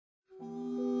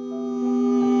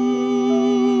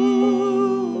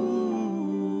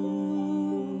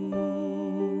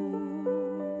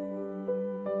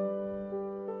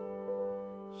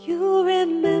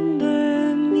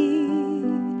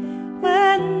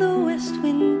the west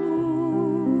wind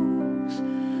moves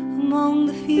among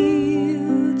the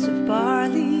fields of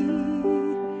barley,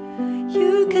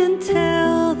 you can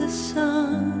tell the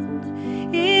sun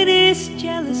in his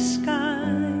jealous sky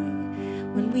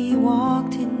when we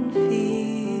walked in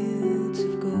fields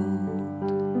of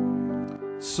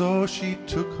gold. So she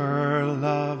took her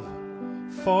love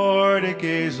for to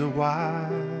gaze a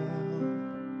while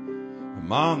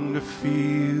among the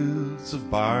fields of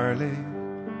barley,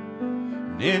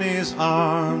 and in his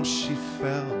arms she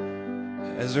fell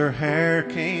as her hair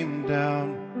came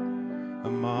down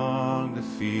among the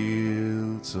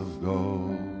fields of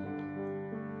gold.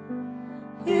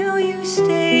 Will you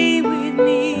stay with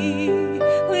me?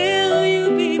 Will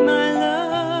you be my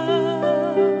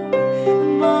love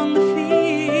among the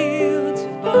fields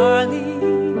of barley?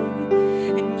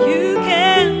 And you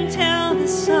can tell the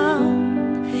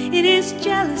sun in his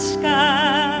jealous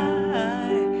sky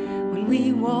when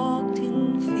we walked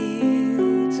in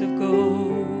fields of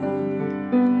gold.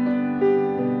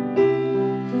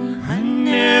 I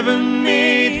never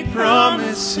made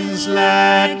promises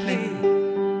lightly,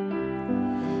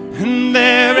 and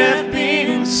there have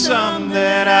been some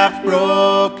that I've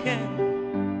broken,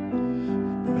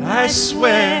 but I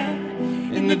swear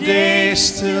in the days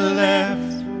still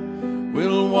left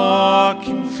we'll walk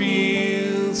in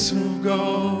fields of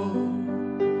gold.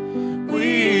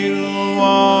 We'll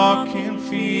walk in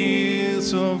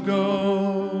fields of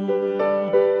gold.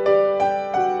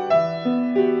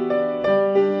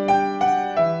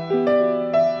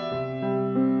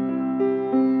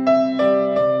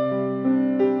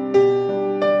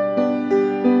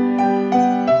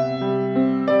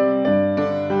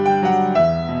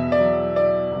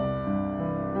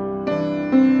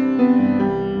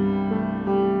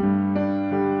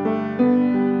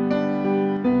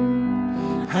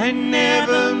 I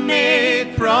never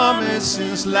made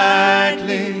promises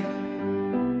lightly,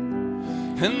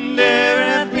 and there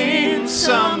have been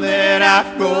some that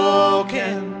I've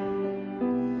broken,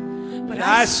 but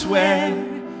I swear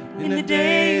in the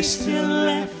days still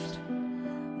left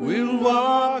we'll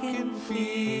walk in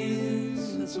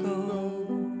fields of gold.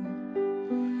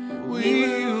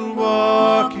 We'll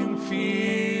walk in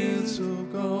fields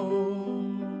of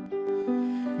gold.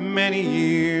 Many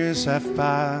years have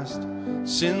passed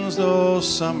since those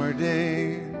summer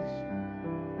days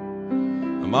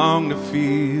among the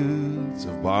fields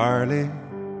of barley.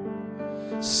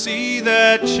 See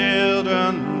the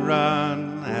children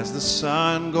run as the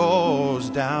sun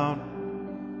goes down,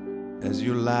 as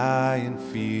you lie in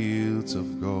fields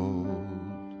of gold.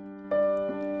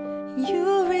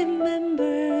 You'll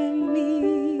remember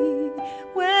me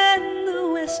when the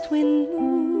west wind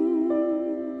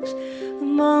moves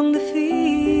among the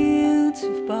fields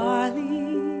of barley,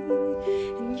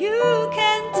 and you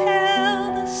can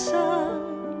tell the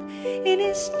sun in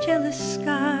his jealous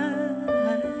sky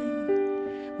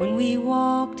when we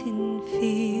walked in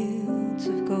fields